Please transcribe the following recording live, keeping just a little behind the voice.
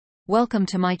Welcome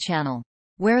to my channel,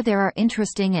 where there are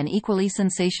interesting and equally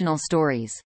sensational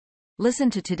stories. Listen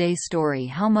to today's story.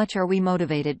 How much are we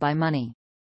motivated by money?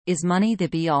 Is money the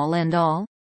be-all end-all?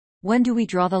 When do we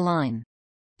draw the line?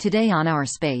 Today on our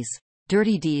space,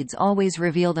 dirty deeds always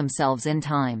reveal themselves in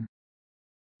time.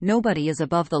 Nobody is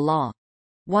above the law.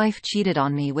 Wife cheated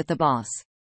on me with the boss.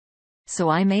 So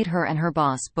I made her and her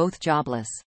boss both jobless.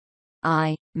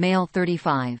 I, male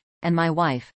 35, and my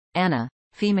wife, Anna,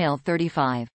 female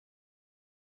 35,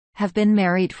 have been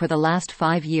married for the last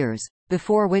 5 years,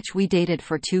 before which we dated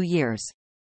for 2 years.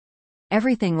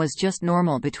 Everything was just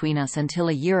normal between us until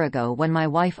a year ago when my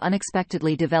wife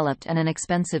unexpectedly developed an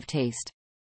expensive taste.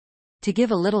 To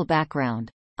give a little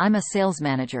background, I'm a sales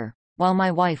manager, while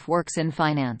my wife works in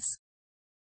finance.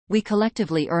 We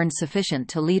collectively earned sufficient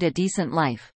to lead a decent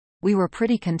life. We were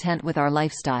pretty content with our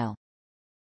lifestyle.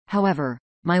 However,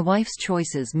 my wife's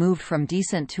choices moved from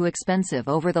decent to expensive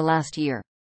over the last year.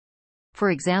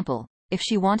 For example, if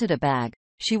she wanted a bag,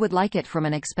 she would like it from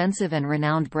an expensive and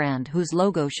renowned brand whose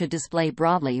logo should display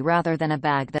broadly rather than a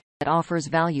bag that offers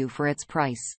value for its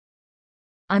price.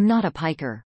 I'm not a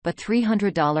piker, but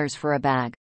 $300 for a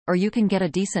bag, or you can get a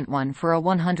decent one for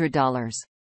 $100.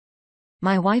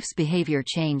 My wife's behavior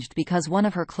changed because one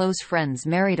of her close friends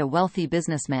married a wealthy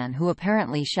businessman who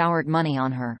apparently showered money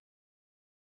on her.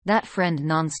 That friend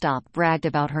nonstop bragged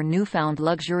about her newfound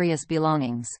luxurious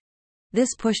belongings.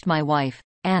 This pushed my wife,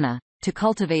 Anna, to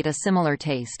cultivate a similar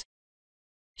taste.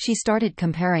 She started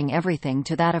comparing everything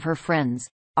to that of her friends,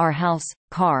 our house,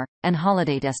 car, and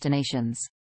holiday destinations.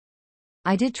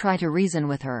 I did try to reason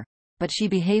with her, but she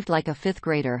behaved like a fifth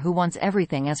grader who wants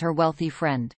everything as her wealthy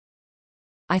friend.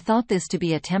 I thought this to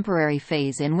be a temporary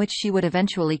phase in which she would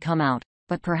eventually come out,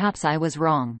 but perhaps I was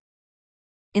wrong.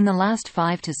 In the last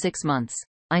 5 to 6 months,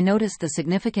 I noticed the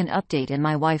significant update in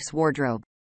my wife's wardrobe.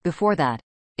 Before that,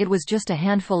 it was just a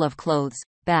handful of clothes,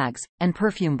 bags, and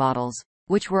perfume bottles,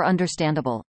 which were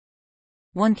understandable.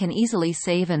 One can easily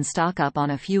save and stock up on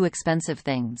a few expensive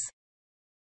things.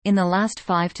 In the last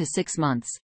 5 to 6 months,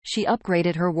 she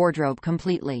upgraded her wardrobe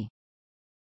completely.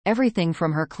 Everything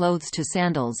from her clothes to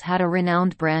sandals had a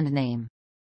renowned brand name.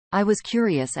 I was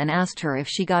curious and asked her if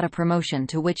she got a promotion,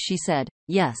 to which she said,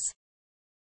 yes.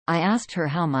 I asked her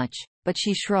how much, but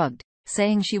she shrugged,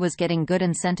 saying she was getting good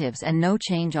incentives and no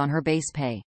change on her base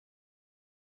pay.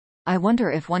 I wonder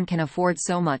if one can afford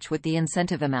so much with the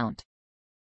incentive amount.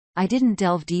 I didn't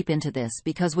delve deep into this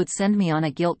because it would send me on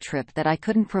a guilt trip that I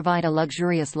couldn't provide a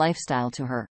luxurious lifestyle to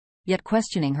her, yet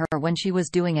questioning her when she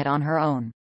was doing it on her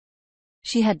own.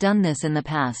 She had done this in the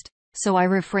past, so I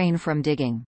refrained from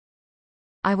digging.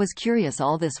 I was curious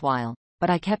all this while,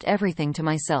 but I kept everything to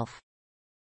myself.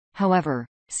 However,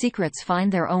 secrets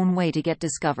find their own way to get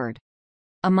discovered.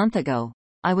 A month ago,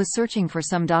 I was searching for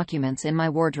some documents in my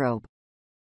wardrobe.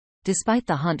 Despite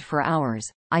the hunt for hours,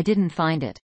 I didn't find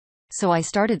it. So I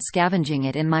started scavenging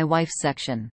it in my wife's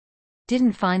section.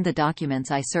 Didn't find the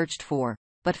documents I searched for,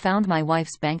 but found my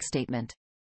wife's bank statement.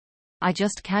 I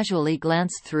just casually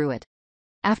glanced through it.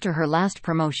 After her last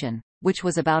promotion, which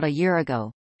was about a year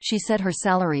ago, she said her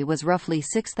salary was roughly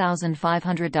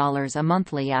 $6,500 a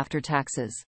monthly after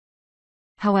taxes.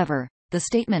 However, the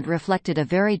statement reflected a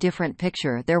very different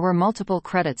picture. There were multiple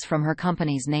credits from her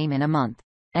company's name in a month,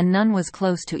 and none was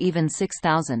close to even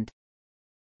 $6,000.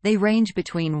 They range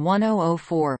between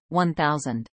 $1,004,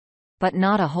 $1,000. But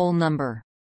not a whole number.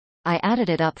 I added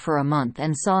it up for a month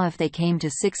and saw if they came to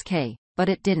 $6K, but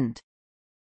it didn't.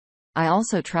 I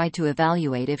also tried to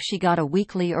evaluate if she got a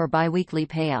weekly or bi-weekly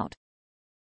payout.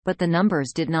 But the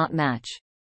numbers did not match.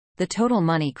 The total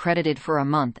money credited for a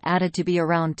month added to be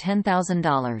around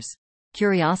 $10,000.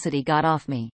 Curiosity got off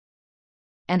me.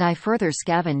 And I further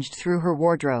scavenged through her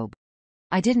wardrobe.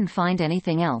 I didn't find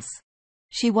anything else.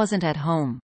 She wasn't at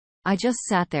home. I just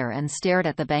sat there and stared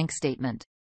at the bank statement.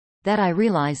 Then I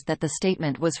realized that the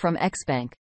statement was from X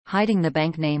Bank, hiding the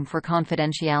bank name for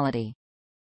confidentiality.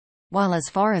 While as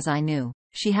far as I knew,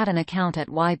 she had an account at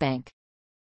Y Bank.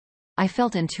 I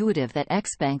felt intuitive that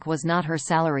X Bank was not her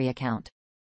salary account.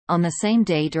 On the same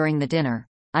day during the dinner,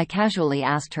 I casually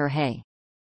asked her, "Hey,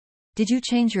 did you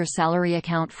change your salary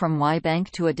account from Y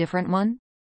Bank to a different one?"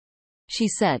 She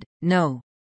said, "No."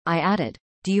 I added,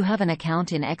 "Do you have an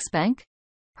account in X Bank?"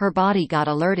 Her body got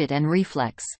alerted and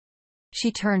reflex.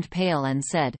 She turned pale and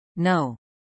said, "No.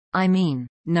 I mean,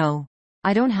 no.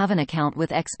 I don't have an account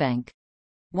with X Bank."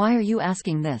 "Why are you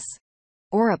asking this?"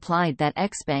 Or replied that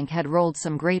X Bank had rolled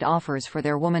some great offers for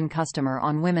their woman customer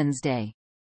on Women's Day.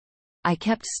 I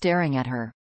kept staring at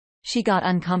her. She got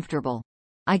uncomfortable.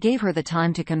 I gave her the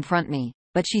time to confront me,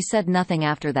 but she said nothing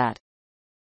after that.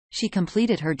 She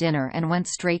completed her dinner and went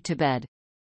straight to bed.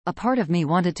 A part of me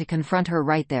wanted to confront her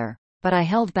right there, but I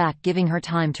held back, giving her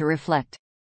time to reflect.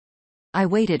 I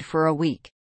waited for a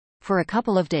week. For a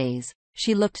couple of days,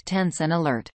 she looked tense and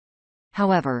alert.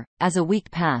 However, as a week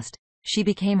passed, she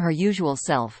became her usual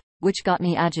self, which got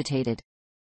me agitated.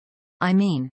 I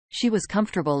mean, she was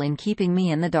comfortable in keeping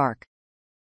me in the dark.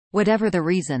 Whatever the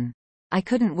reason, I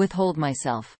couldn't withhold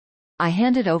myself. I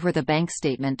handed over the bank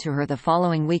statement to her the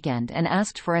following weekend and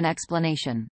asked for an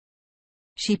explanation.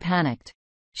 She panicked.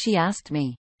 She asked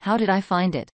me, how did I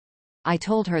find it? I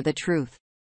told her the truth.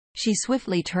 She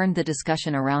swiftly turned the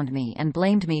discussion around me and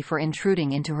blamed me for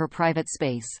intruding into her private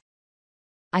space.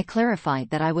 I clarified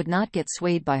that I would not get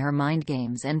swayed by her mind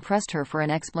games and pressed her for an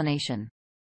explanation.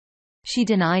 She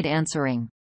denied answering.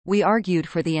 We argued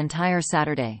for the entire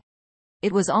Saturday.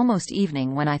 It was almost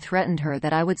evening when I threatened her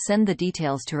that I would send the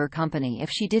details to her company if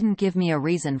she didn't give me a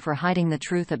reason for hiding the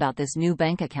truth about this new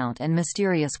bank account and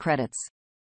mysterious credits.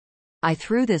 I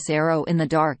threw this arrow in the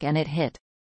dark and it hit.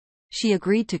 She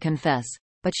agreed to confess,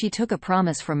 but she took a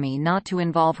promise from me not to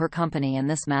involve her company in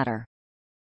this matter.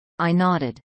 I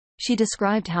nodded. She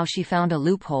described how she found a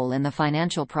loophole in the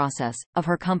financial process of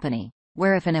her company,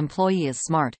 where if an employee is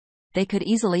smart, they could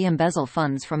easily embezzle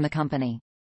funds from the company.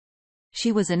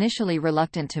 She was initially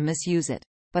reluctant to misuse it,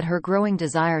 but her growing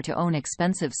desire to own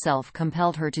expensive self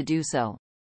compelled her to do so.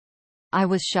 I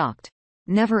was shocked.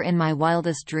 Never in my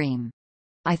wildest dream.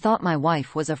 I thought my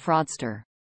wife was a fraudster.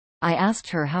 I asked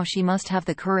her how she must have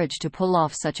the courage to pull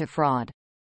off such a fraud.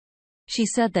 She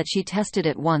said that she tested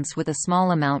it once with a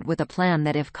small amount with a plan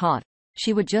that if caught,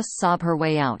 she would just sob her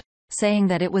way out, saying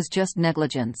that it was just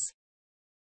negligence.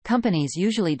 Companies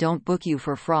usually don't book you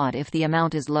for fraud if the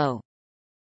amount is low.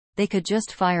 They could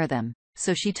just fire them,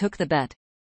 so she took the bet.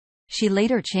 She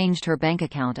later changed her bank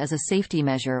account as a safety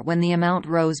measure when the amount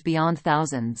rose beyond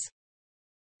thousands.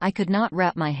 I could not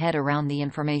wrap my head around the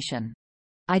information.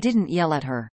 I didn't yell at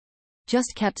her.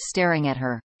 Just kept staring at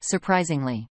her,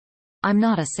 surprisingly. I'm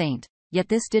not a saint, yet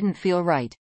this didn't feel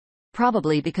right.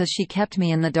 Probably because she kept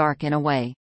me in the dark in a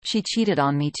way. She cheated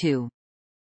on me too.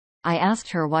 I asked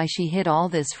her why she hid all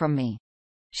this from me.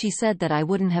 She said that I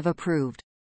wouldn't have approved.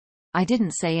 I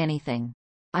didn't say anything.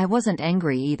 I wasn't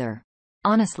angry either.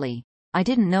 Honestly, I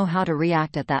didn't know how to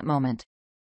react at that moment.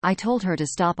 I told her to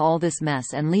stop all this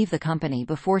mess and leave the company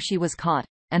before she was caught,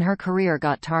 and her career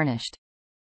got tarnished.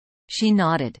 She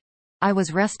nodded. I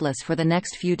was restless for the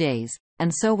next few days,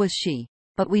 and so was she,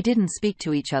 but we didn't speak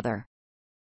to each other.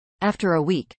 After a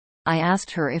week, I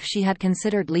asked her if she had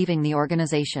considered leaving the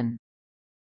organization.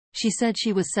 She said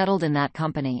she was settled in that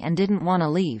company and didn't want to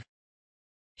leave.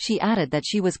 She added that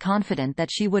she was confident that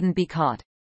she wouldn't be caught.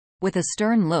 With a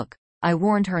stern look, I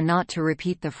warned her not to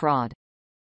repeat the fraud.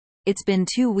 It's been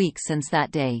 2 weeks since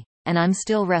that day, and I'm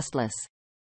still restless.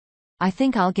 I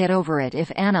think I'll get over it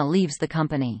if Anna leaves the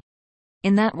company.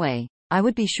 In that way, I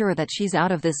would be sure that she's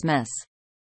out of this mess.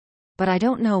 But I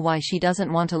don't know why she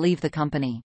doesn't want to leave the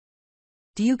company.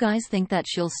 Do you guys think that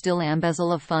she'll still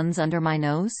embezzle of funds under my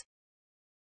nose?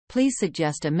 Please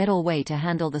suggest a middle way to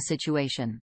handle the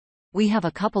situation. We have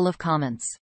a couple of comments.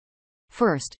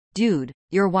 First, dude,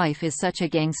 your wife is such a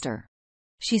gangster.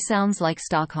 She sounds like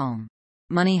Stockholm.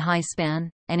 Money high span,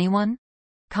 anyone?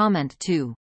 Comment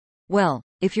 2. Well,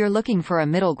 if you're looking for a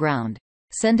middle ground,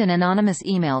 send an anonymous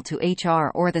email to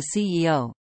HR or the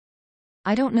CEO.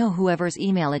 I don't know whoever's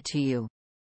email it to you.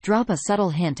 Drop a subtle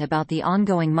hint about the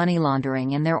ongoing money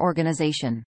laundering in their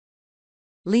organization.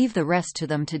 Leave the rest to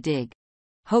them to dig.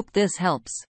 Hope this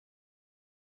helps.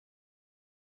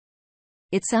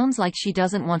 It sounds like she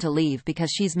doesn't want to leave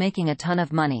because she's making a ton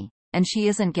of money, and she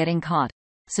isn't getting caught,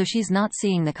 so she's not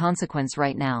seeing the consequence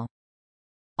right now.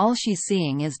 All she's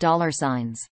seeing is dollar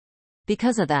signs.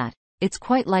 Because of that, it's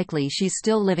quite likely she's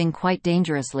still living quite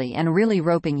dangerously and really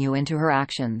roping you into her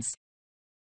actions.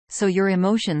 So your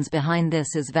emotions behind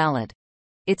this is valid.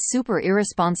 It's super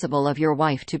irresponsible of your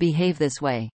wife to behave this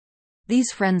way.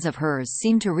 These friends of hers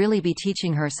seem to really be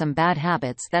teaching her some bad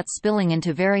habits that's spilling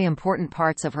into very important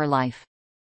parts of her life.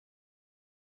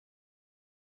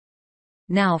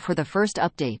 Now for the first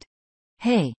update.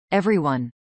 Hey,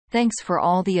 everyone. Thanks for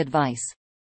all the advice.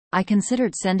 I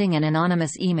considered sending an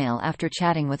anonymous email after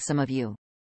chatting with some of you.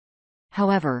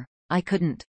 However, I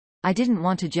couldn't. I didn't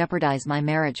want to jeopardize my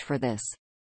marriage for this.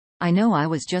 I know I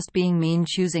was just being mean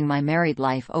choosing my married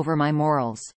life over my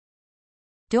morals.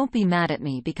 Don't be mad at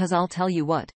me because I'll tell you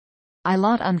what. A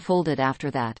lot unfolded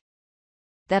after that.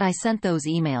 That I sent those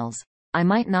emails, I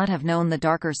might not have known the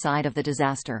darker side of the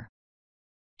disaster.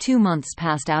 2 months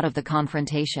passed out of the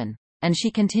confrontation, and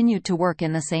she continued to work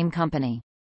in the same company.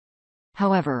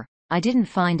 However, I didn't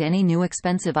find any new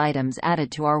expensive items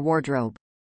added to our wardrobe.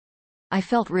 I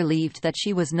felt relieved that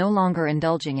she was no longer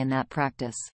indulging in that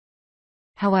practice.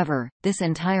 However, this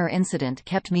entire incident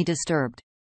kept me disturbed.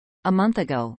 A month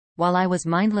ago, while I was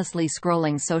mindlessly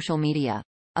scrolling social media,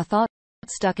 a thought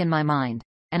stuck in my mind,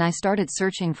 and I started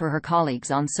searching for her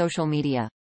colleagues on social media.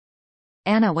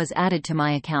 Anna was added to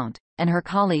my account, and her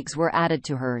colleagues were added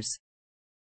to hers.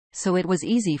 So it was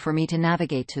easy for me to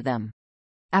navigate to them.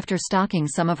 After stalking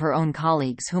some of her own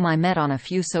colleagues whom I met on a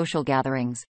few social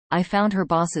gatherings, I found her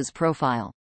boss's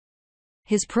profile.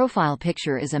 His profile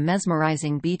picture is a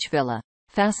mesmerizing beach villa,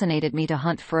 fascinated me to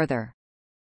hunt further.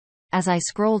 As I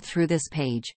scrolled through this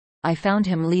page, I found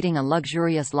him leading a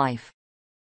luxurious life.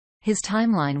 His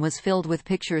timeline was filled with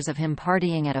pictures of him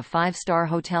partying at a 5-star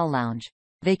hotel lounge,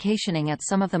 vacationing at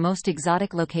some of the most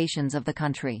exotic locations of the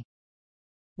country.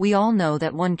 We all know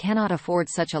that one cannot afford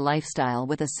such a lifestyle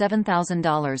with a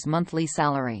 $7,000 monthly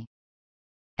salary.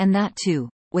 And that too,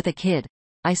 with a kid.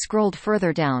 I scrolled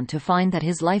further down to find that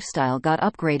his lifestyle got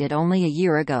upgraded only a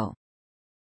year ago.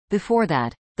 Before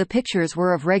that, the pictures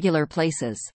were of regular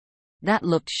places. That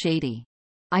looked shady.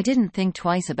 I didn't think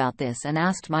twice about this and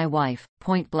asked my wife,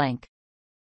 point blank.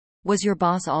 Was your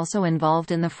boss also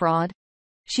involved in the fraud?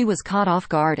 She was caught off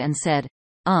guard and said,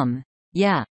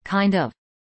 yeah, kind of.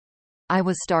 I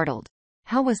was startled.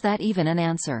 How was that even an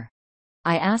answer?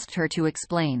 I asked her to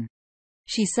explain.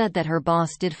 She said that her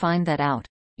boss did find that out,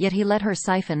 yet he let her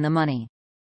siphon the money.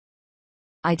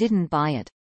 I didn't buy it.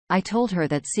 I told her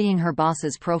that seeing her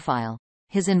boss's profile,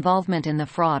 his involvement in the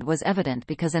fraud was evident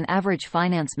because an average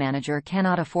finance manager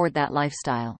cannot afford that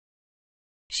lifestyle.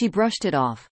 She brushed it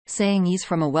off, saying he's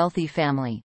from a wealthy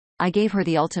family. I gave her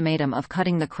the ultimatum of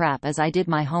cutting the crap as I did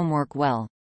my homework well.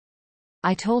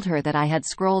 I told her that I had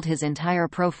scrolled his entire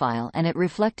profile and it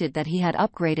reflected that he had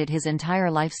upgraded his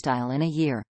entire lifestyle in a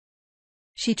year.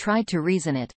 She tried to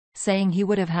reason it, saying he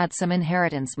would have had some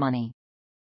inheritance money.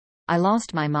 I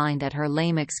lost my mind at her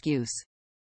lame excuse.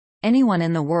 Anyone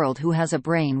in the world who has a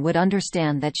brain would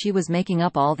understand that she was making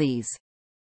up all these.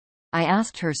 I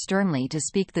asked her sternly to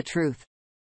speak the truth.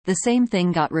 The same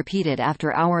thing got repeated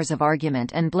after hours of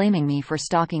argument and blaming me for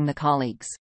stalking the colleagues.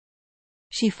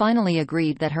 She finally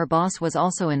agreed that her boss was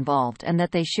also involved and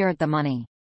that they shared the money.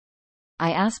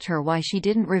 I asked her why she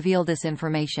didn't reveal this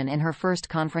information in her first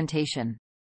confrontation.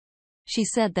 She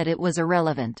said that it was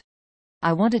irrelevant.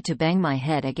 I wanted to bang my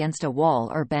head against a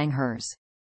wall or bang hers.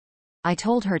 I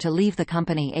told her to leave the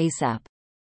company ASAP.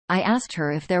 I asked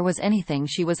her if there was anything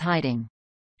she was hiding.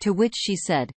 To which she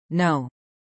said, no.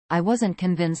 I wasn't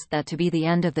convinced that to be the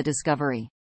end of the discovery.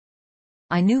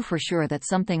 I knew for sure that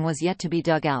something was yet to be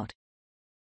dug out.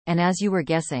 And as you were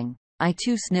guessing, I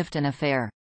too sniffed an affair.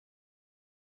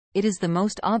 It is the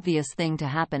most obvious thing to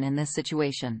happen in this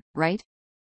situation, right?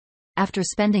 After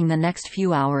spending the next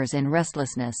few hours in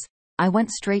restlessness, I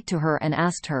went straight to her and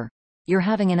asked her, "You're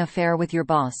having an affair with your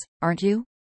boss, aren't you?"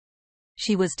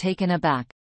 She was taken aback.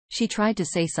 She tried to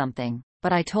say something,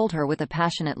 but I told her with a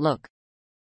passionate look,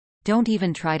 "Don't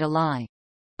even try to lie.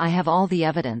 I have all the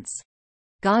evidence.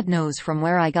 God knows from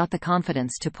where I got the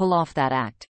confidence to pull off that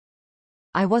act."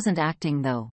 I wasn't acting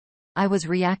though. I was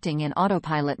reacting in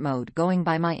autopilot mode, going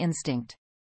by my instinct.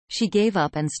 She gave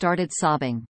up and started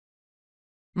sobbing.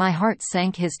 My heart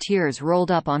sank, his tears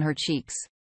rolled up on her cheeks.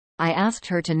 I asked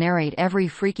her to narrate every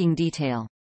freaking detail.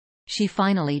 She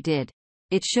finally did.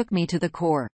 It shook me to the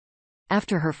core.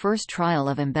 After her first trial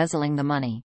of embezzling the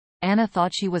money, Anna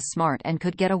thought she was smart and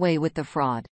could get away with the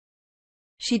fraud.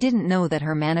 She didn't know that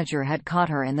her manager had caught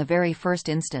her in the very first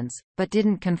instance, but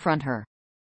didn't confront her.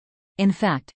 In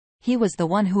fact, he was the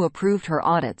one who approved her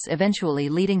audits, eventually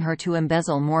leading her to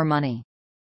embezzle more money.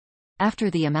 After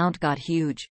the amount got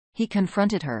huge, he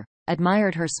confronted her,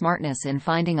 admired her smartness in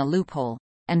finding a loophole,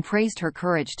 and praised her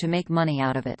courage to make money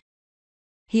out of it.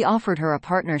 He offered her a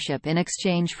partnership in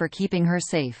exchange for keeping her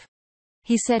safe.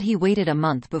 He said he waited a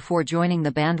month before joining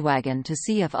the bandwagon to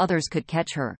see if others could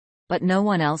catch her, but no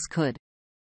one else could.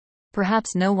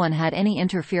 Perhaps no one had any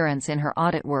interference in her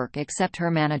audit work except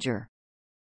her manager.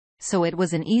 So it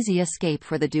was an easy escape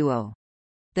for the duo.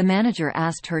 The manager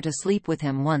asked her to sleep with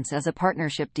him once as a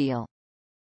partnership deal.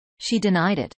 She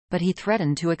denied it, but he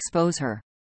threatened to expose her.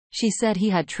 She said he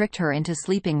had tricked her into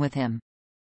sleeping with him.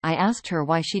 I asked her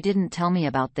why she didn't tell me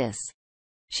about this.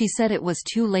 She said it was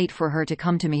too late for her to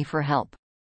come to me for help.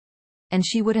 And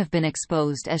she would have been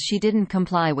exposed as she didn't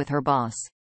comply with her boss.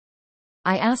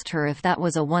 I asked her if that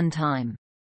was a one-time.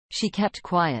 She kept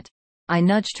quiet. I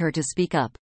nudged her to speak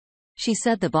up. She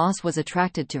said the boss was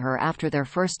attracted to her after their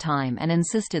first time and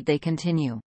insisted they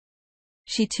continue.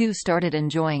 She too started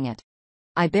enjoying it.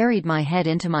 I buried my head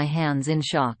into my hands in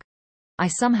shock. I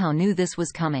somehow knew this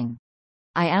was coming.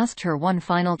 I asked her one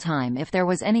final time if there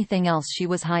was anything else she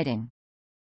was hiding.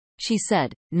 She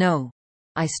said, no.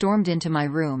 I stormed into my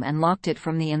room and locked it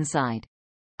from the inside.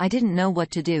 I didn't know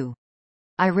what to do.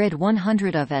 I read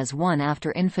 100 of as one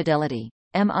after infidelity,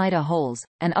 Ida Holes,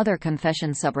 and other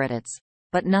confession subreddits,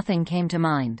 but nothing came to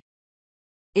mind.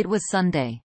 It was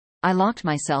Sunday. I locked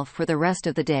myself for the rest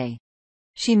of the day.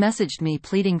 She messaged me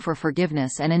pleading for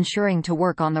forgiveness and ensuring to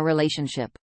work on the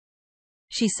relationship.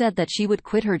 She said that she would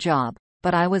quit her job,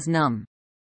 but I was numb.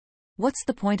 What's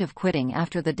the point of quitting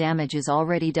after the damage is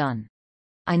already done?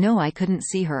 I know I couldn't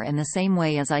see her in the same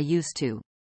way as I used to.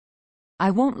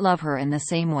 I won't love her in the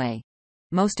same way.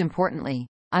 Most importantly,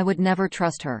 I would never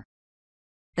trust her.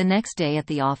 The next day at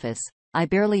the office, I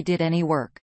barely did any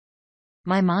work.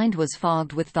 My mind was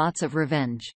fogged with thoughts of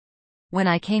revenge. When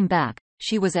I came back,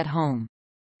 she was at home.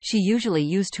 She usually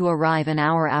used to arrive an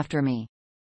hour after me.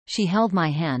 She held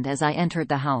my hand as I entered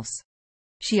the house.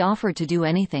 She offered to do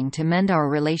anything to mend our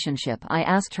relationship. I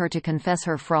asked her to confess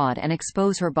her fraud and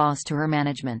expose her boss to her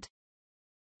management.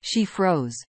 She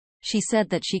froze. She said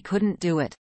that she couldn't do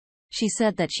it. She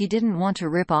said that she didn't want to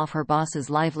rip off her boss's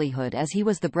livelihood as he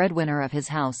was the breadwinner of his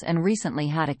house and recently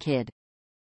had a kid.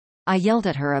 I yelled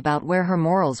at her about where her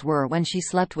morals were when she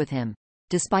slept with him,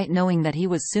 despite knowing that he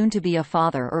was soon to be a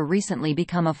father or recently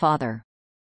become a father.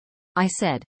 I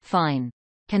said, fine.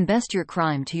 Confess your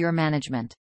crime to your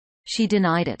management. She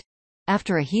denied it.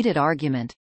 After a heated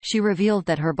argument, she revealed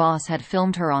that her boss had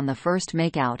filmed her on the first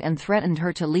makeout and threatened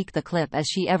her to leak the clip as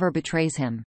she ever betrays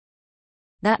him.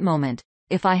 That moment,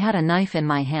 if I had a knife in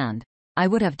my hand, I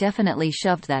would have definitely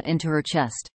shoved that into her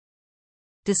chest.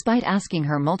 Despite asking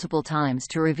her multiple times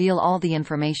to reveal all the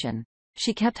information,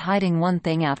 she kept hiding one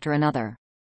thing after another.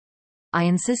 I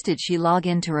insisted she log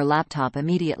into her laptop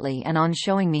immediately and on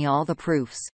showing me all the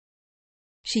proofs.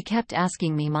 She kept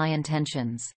asking me my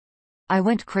intentions. I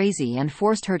went crazy and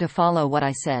forced her to follow what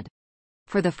I said.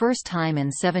 For the first time in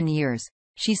 7 years,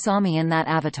 she saw me in that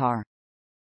avatar.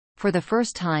 For the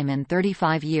first time in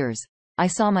 35 years, I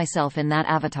saw myself in that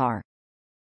avatar.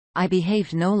 I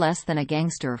behaved no less than a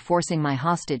gangster, forcing my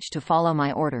hostage to follow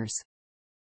my orders.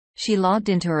 She logged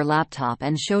into her laptop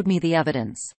and showed me the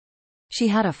evidence. She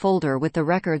had a folder with the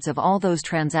records of all those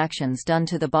transactions done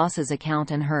to the boss's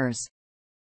account and hers.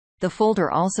 The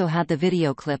folder also had the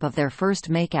video clip of their first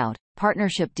makeout,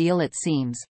 partnership deal. It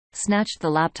seems, snatched the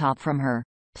laptop from her,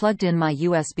 plugged in my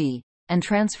USB, and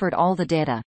transferred all the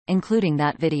data, including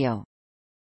that video.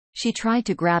 She tried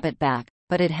to grab it back,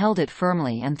 but it held it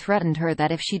firmly and threatened her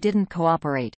that if she didn't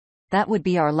cooperate, that would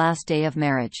be our last day of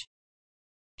marriage.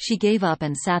 She gave up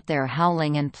and sat there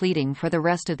howling and pleading for the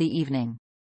rest of the evening.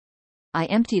 I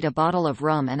emptied a bottle of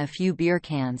rum and a few beer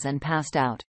cans and passed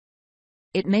out.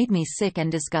 It made me sick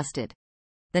and disgusted.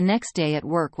 The next day at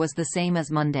work was the same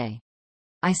as Monday.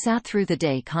 I sat through the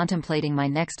day contemplating my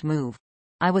next move.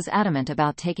 I was adamant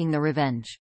about taking the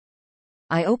revenge.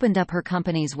 I opened up her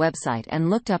company's website and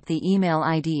looked up the email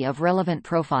ID of relevant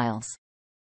profiles.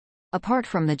 Apart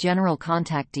from the general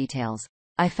contact details,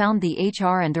 I found the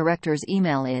HR and director's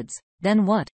email IDs. Then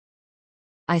what?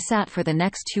 I sat for the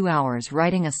next 2 hours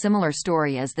writing a similar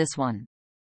story as this one.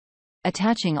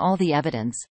 Attaching all the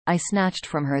evidence I snatched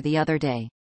from her the other day.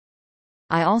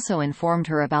 I also informed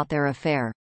her about their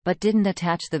affair, but didn't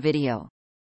attach the video.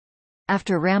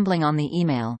 After rambling on the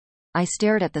email, I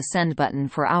stared at the send button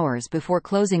for hours before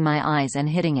closing my eyes and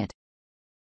hitting it.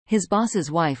 His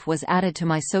boss's wife was added to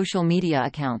my social media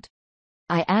account.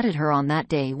 I added her on that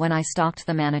day when I stalked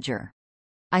the manager.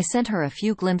 I sent her a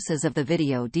few glimpses of the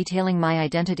video detailing my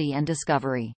identity and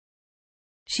discovery.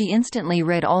 She instantly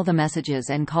read all the messages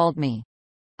and called me.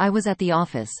 I was at the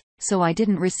office, so I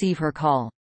didn't receive her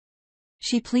call.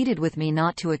 She pleaded with me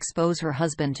not to expose her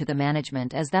husband to the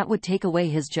management as that would take away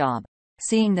his job.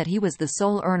 Seeing that he was the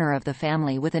sole earner of the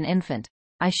family with an infant,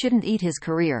 I shouldn't eat his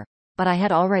career, but I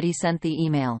had already sent the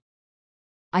email.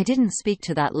 I didn't speak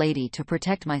to that lady to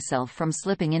protect myself from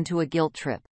slipping into a guilt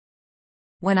trip.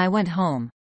 When I went home,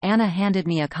 Anna handed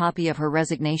me a copy of her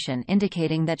resignation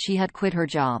indicating that she had quit her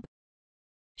job.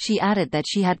 She added that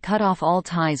she had cut off all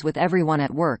ties with everyone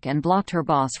at work and blocked her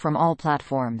boss from all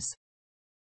platforms.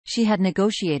 She had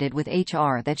negotiated with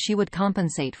HR that she would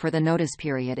compensate for the notice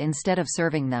period instead of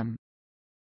serving them.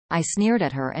 I sneered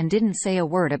at her and didn't say a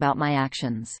word about my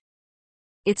actions.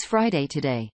 It's Friday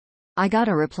today. I got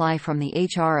a reply from the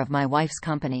HR of my wife's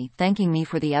company thanking me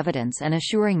for the evidence and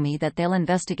assuring me that they'll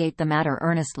investigate the matter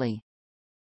earnestly.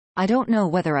 I don't know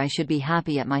whether I should be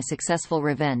happy at my successful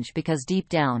revenge because deep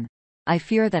down, I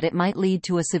fear that it might lead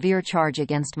to a severe charge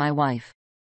against my wife.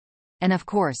 And of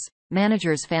course,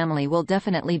 manager's family will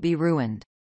definitely be ruined.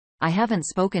 I haven't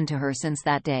spoken to her since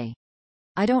that day.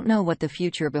 I don't know what the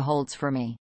future beholds for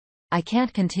me. I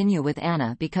can't continue with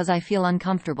Anna because I feel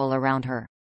uncomfortable around her.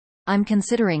 I'm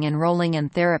considering enrolling in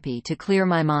therapy to clear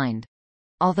my mind.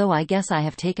 Although I guess I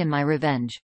have taken my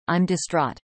revenge. I'm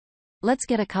distraught. Let's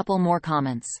get a couple more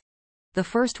comments. The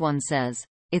first one says,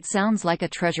 "It sounds like a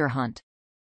treasure hunt.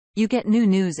 You get new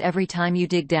news every time you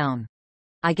dig down.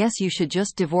 I guess you should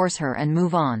just divorce her and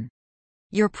move on.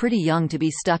 You're pretty young to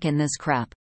be stuck in this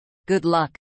crap. Good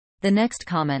luck." The next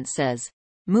comment says,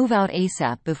 "Move out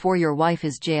ASAP before your wife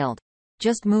is jailed.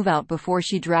 Just move out before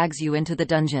she drags you into the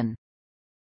dungeon.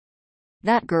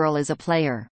 That girl is a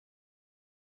player."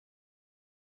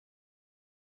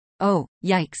 Oh,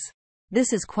 yikes.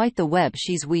 This is quite the web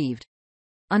she's weaved.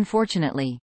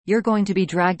 Unfortunately, you're going to be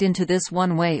dragged into this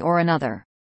one way or another.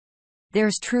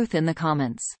 There's truth in the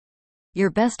comments. Your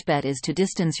best bet is to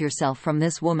distance yourself from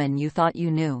this woman you thought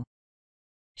you knew.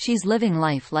 She's living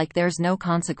life like there's no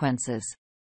consequences.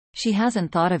 She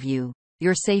hasn't thought of you,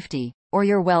 your safety, or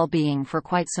your well-being for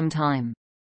quite some time.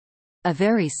 A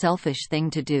very selfish thing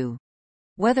to do.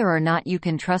 Whether or not you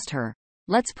can trust her,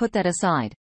 let's put that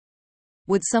aside.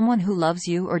 Would someone who loves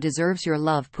you or deserves your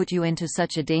love put you into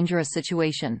such a dangerous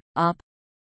situation?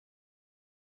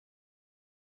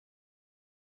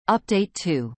 Update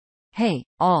 2. Hey,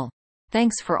 all.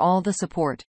 Thanks for all the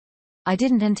support. I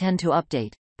didn't intend to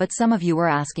update, but some of you were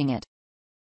asking it.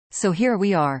 So here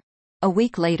we are. A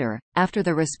week later, after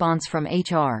the response from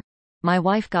HR, my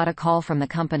wife got a call from the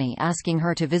company asking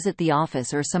her to visit the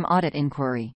office or some audit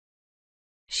inquiry.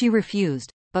 She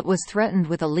refused, but was threatened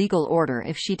with a legal order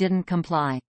if she didn't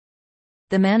comply.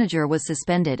 The manager was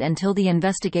suspended until the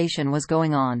investigation was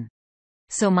going on.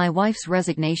 So my wife's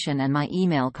resignation and my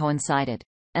email coincided,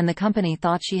 and the company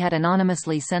thought she had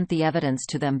anonymously sent the evidence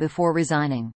to them before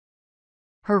resigning.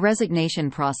 Her resignation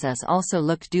process also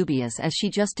looked dubious as she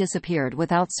just disappeared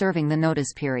without serving the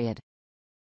notice period.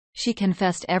 She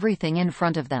confessed everything in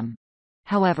front of them.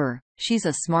 However, she's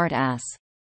a smart ass.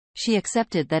 She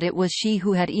accepted that it was she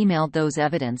who had emailed those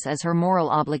evidence as her moral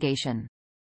obligation.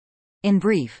 In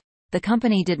brief, the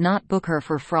company did not book her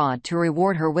for fraud to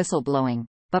reward her whistleblowing,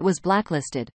 but was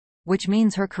blacklisted, which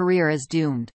means her career is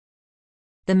doomed.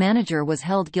 The manager was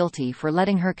held guilty for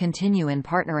letting her continue in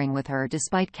partnering with her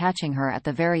despite catching her at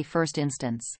the very first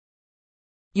instance.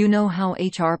 You know how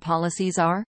HR policies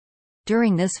are?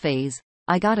 During this phase,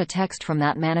 I got a text from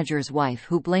that manager's wife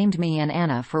who blamed me and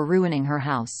Anna for ruining her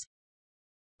house.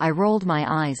 I rolled my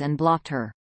eyes and blocked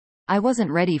her. I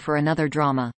wasn't ready for another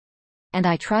drama. And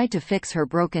I tried to fix her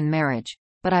broken marriage,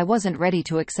 but I wasn't ready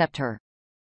to accept her.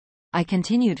 I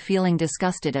continued feeling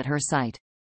disgusted at her sight.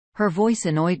 Her voice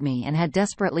annoyed me and had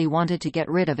desperately wanted to get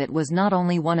rid of it was not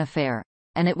only one affair,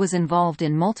 and it was involved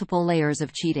in multiple layers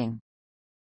of cheating.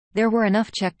 There were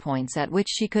enough checkpoints at which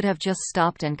she could have just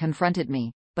stopped and confronted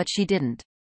me, but she didn't.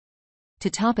 To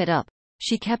top it up,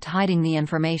 she kept hiding the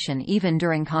information even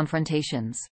during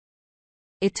confrontations.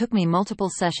 It took me multiple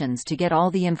sessions to get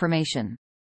all the information.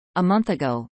 A month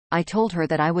ago, I told her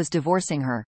that I was divorcing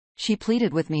her. She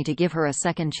pleaded with me to give her a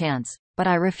second chance, but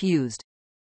I refused.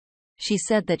 She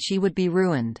said that she would be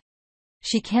ruined.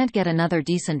 She can't get another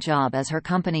decent job as her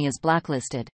company is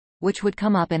blacklisted, which would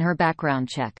come up in her background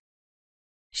check.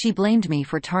 She blamed me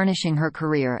for tarnishing her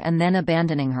career and then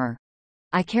abandoning her.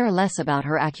 I care less about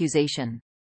her accusation.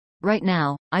 Right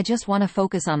now, I just want to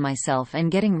focus on myself,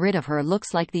 and getting rid of her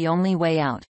looks like the only way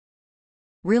out.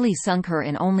 Really sunk her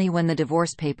in only when the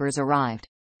divorce papers arrived.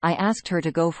 I asked her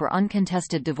to go for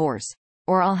uncontested divorce,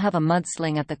 or I'll have a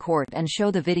mudsling at the court and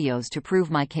show the videos to prove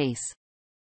my case.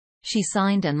 She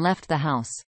signed and left the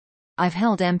house. I've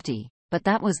held empty, but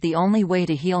that was the only way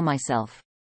to heal myself.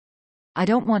 I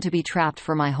don't want to be trapped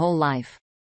for my whole life.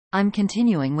 I'm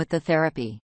continuing with the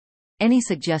therapy. Any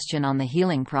suggestion on the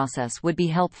healing process would be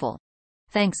helpful.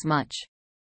 Thanks much.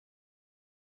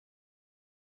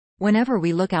 Whenever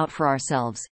we look out for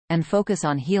ourselves, and focus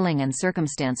on healing in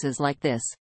circumstances like this,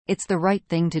 it's the right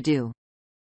thing to do.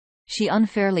 She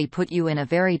unfairly put you in a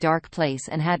very dark place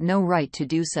and had no right to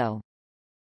do so.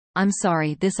 I'm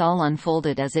sorry this all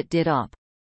unfolded as it did.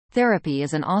 Therapy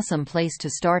is an awesome place to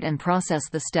start and process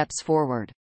the steps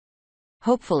forward.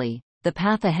 Hopefully, the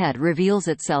path ahead reveals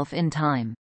itself in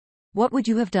time. What would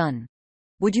you have done?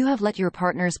 Would you have let your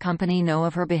partner's company know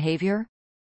of her behavior?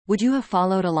 Would you have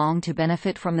followed along to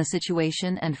benefit from the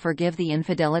situation and forgive the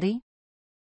infidelity?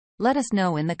 Let us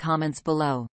know in the comments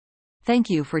below. Thank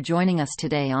you for joining us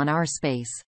today on our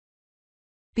space.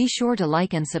 Be sure to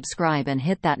like and subscribe and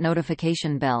hit that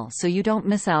notification bell so you don't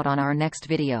miss out on our next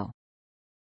video.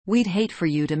 We'd hate for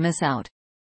you to miss out.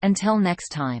 Until next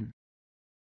time.